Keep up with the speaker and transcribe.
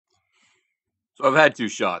So I've had two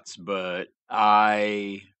shots, but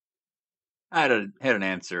I had an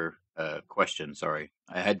answer question. Sorry,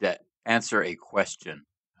 I had to answer a question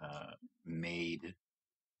made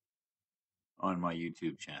on my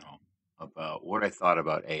YouTube channel about what I thought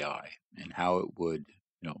about AI and how it would,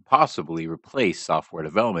 possibly replace software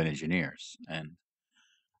development engineers. And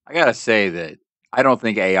I gotta say that I don't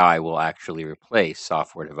think AI will actually replace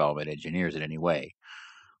software development engineers in any way.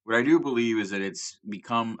 What I do believe is that it's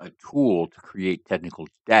become a tool to create technical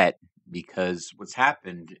debt because what's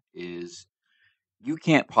happened is you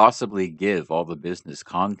can't possibly give all the business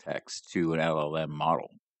context to an LLM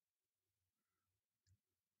model.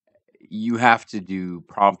 You have to do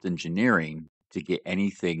prompt engineering to get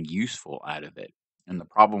anything useful out of it. And the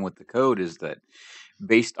problem with the code is that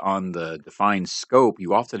based on the defined scope,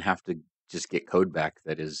 you often have to just get code back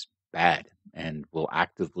that is bad and will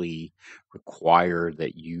actively require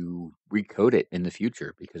that you recode it in the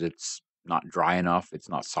future because it's not dry enough, it's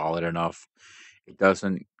not solid enough, it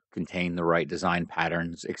doesn't contain the right design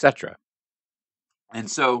patterns, etc. And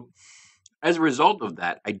so, as a result of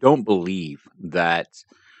that, I don't believe that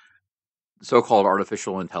so-called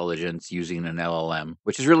artificial intelligence using an LLM,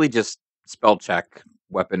 which is really just spell check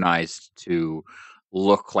weaponized to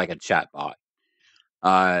look like a chatbot,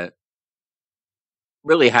 uh,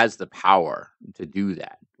 really has the power to do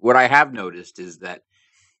that. What I have noticed is that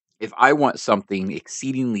if I want something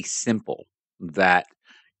exceedingly simple that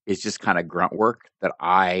is just kind of grunt work that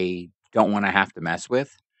I don't want to have to mess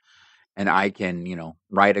with, and I can,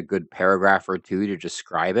 write a good paragraph or two to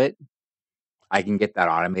describe it, I can get that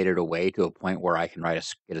automated away to a point where I can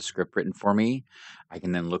get a script written for me. I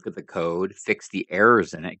can then look at the code, fix the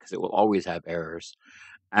errors in it because it will always have errors.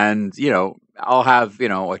 And, I'll have, a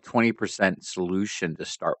 20% solution to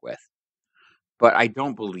start with. But I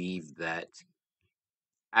don't believe that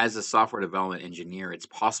as a software development engineer, it's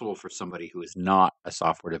possible for somebody who is not a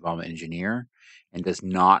software development engineer and does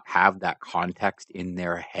not have that context in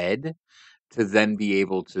their head to then be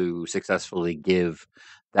able to successfully give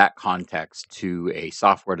that context to a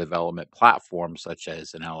software development platform such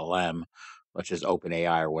as an LLM, such as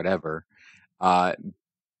OpenAI or whatever, uh,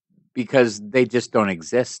 because they just don't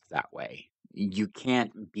exist that way. You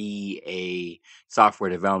can't be a software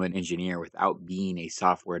development engineer without being a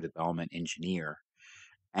software development engineer.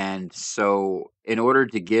 And so, in order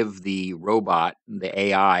to give the robot, the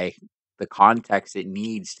AI, the context it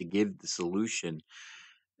needs to give the solution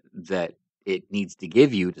that it needs to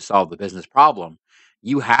give you to solve the business problem,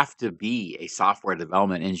 you have to be a software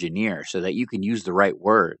development engineer so that you can use the right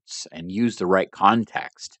words and use the right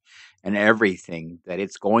context and everything that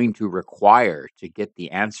it's going to require to get the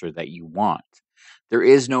answer that you want. There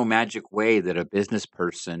is no magic way that a business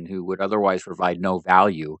person who would otherwise provide no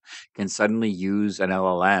value can suddenly use an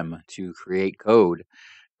LLM to create code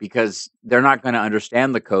because they're not going to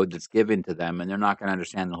understand the code that's given to them and they're not going to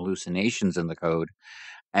understand the hallucinations in the code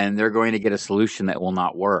and they're going to get a solution that will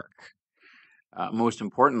not work. Most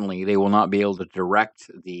importantly, they will not be able to direct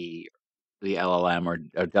the LLM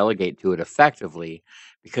or delegate to it effectively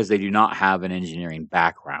because they do not have an engineering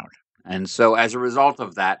background. And so, as a result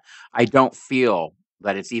of that, I don't feel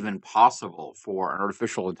that it's even possible for an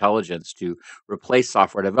artificial intelligence to replace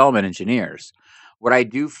software development engineers. What I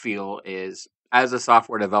do feel is, as a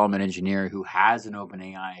software development engineer who has an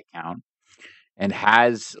OpenAI account and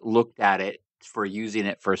has looked at it for using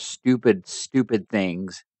it for stupid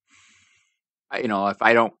things.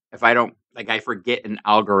 If I don't like, I forget an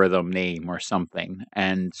algorithm name or something,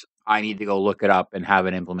 and I need to go look it up and have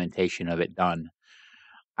an implementation of it done.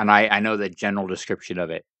 And I know the general description of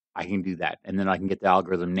it. I can do that, and then I can get the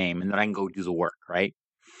algorithm name, and then I can go do the work, right?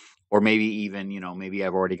 Or maybe even, maybe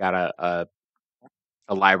I've already got a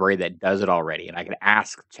library that does it already, and I can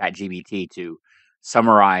ask ChatGPT to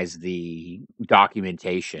summarize the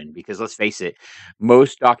documentation because let's face it,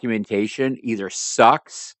 most documentation either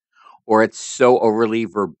sucks or it's so overly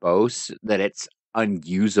verbose that it's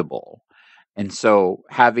unusable. And so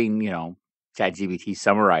having, ChatGPT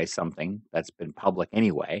summarize something that's been public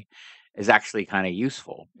anyway is actually kind of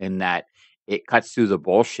useful in that it cuts through the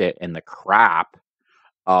bullshit and the crap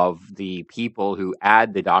of the people who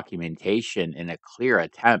add the documentation in a clear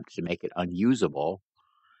attempt to make it unusable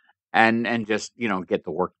and just, get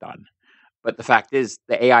the work done. But the fact is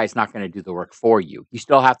the AI is not going to do the work for you. You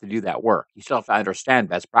still have to do that work. You still have to understand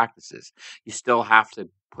best practices. You still have to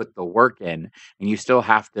put the work in and you still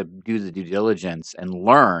have to do the due diligence and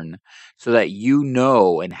learn so that you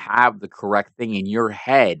know and have the correct thing in your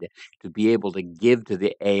head to be able to give to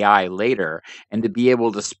the AI later and to be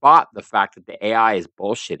able to spot the fact that the AI is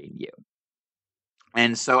bullshitting you.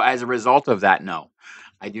 And so as a result of that, no,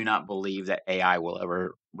 I do not believe that AI will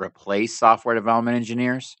ever replace software development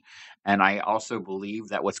engineers. And I also believe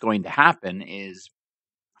that what's going to happen is,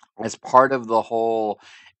 as part of the whole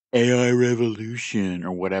AI revolution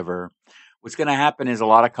or whatever, what's going to happen is a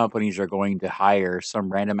lot of companies are going to hire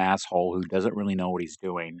some random asshole who doesn't really know what he's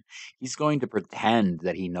doing. He's going to pretend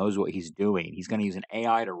that he knows what he's doing. He's going to use an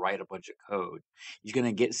AI to write a bunch of code. He's going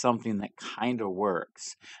to get something that kind of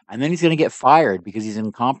works. And then he's going to get fired because he's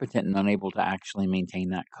incompetent and unable to actually maintain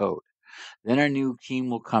that code. Then a new team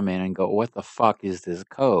will come in and go, "What the fuck is this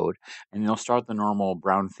code?" And they'll start the normal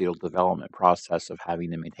brownfield development process of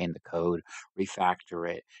having to maintain the code, refactor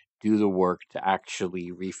it, do the work to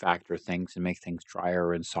actually refactor things and make things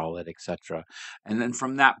drier and solid, etc. And then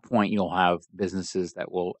from that point, you'll have businesses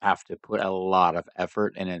that will have to put a lot of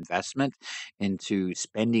effort and investment into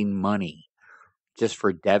spending money just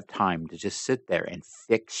for dev time to just sit there and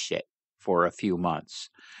fix shit for a few months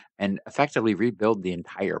and effectively rebuild the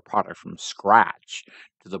entire product from scratch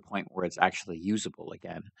to the point where it's actually usable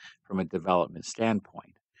again from a development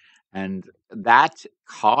standpoint. And that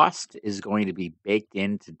cost is going to be baked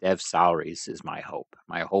into dev salaries, is my hope.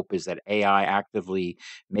 My hope is that AI actively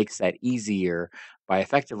makes that easier by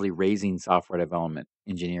effectively raising software development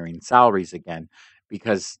engineering salaries again,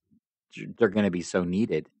 because they're going to be so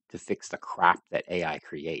needed to fix the crap that AI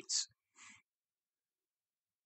creates.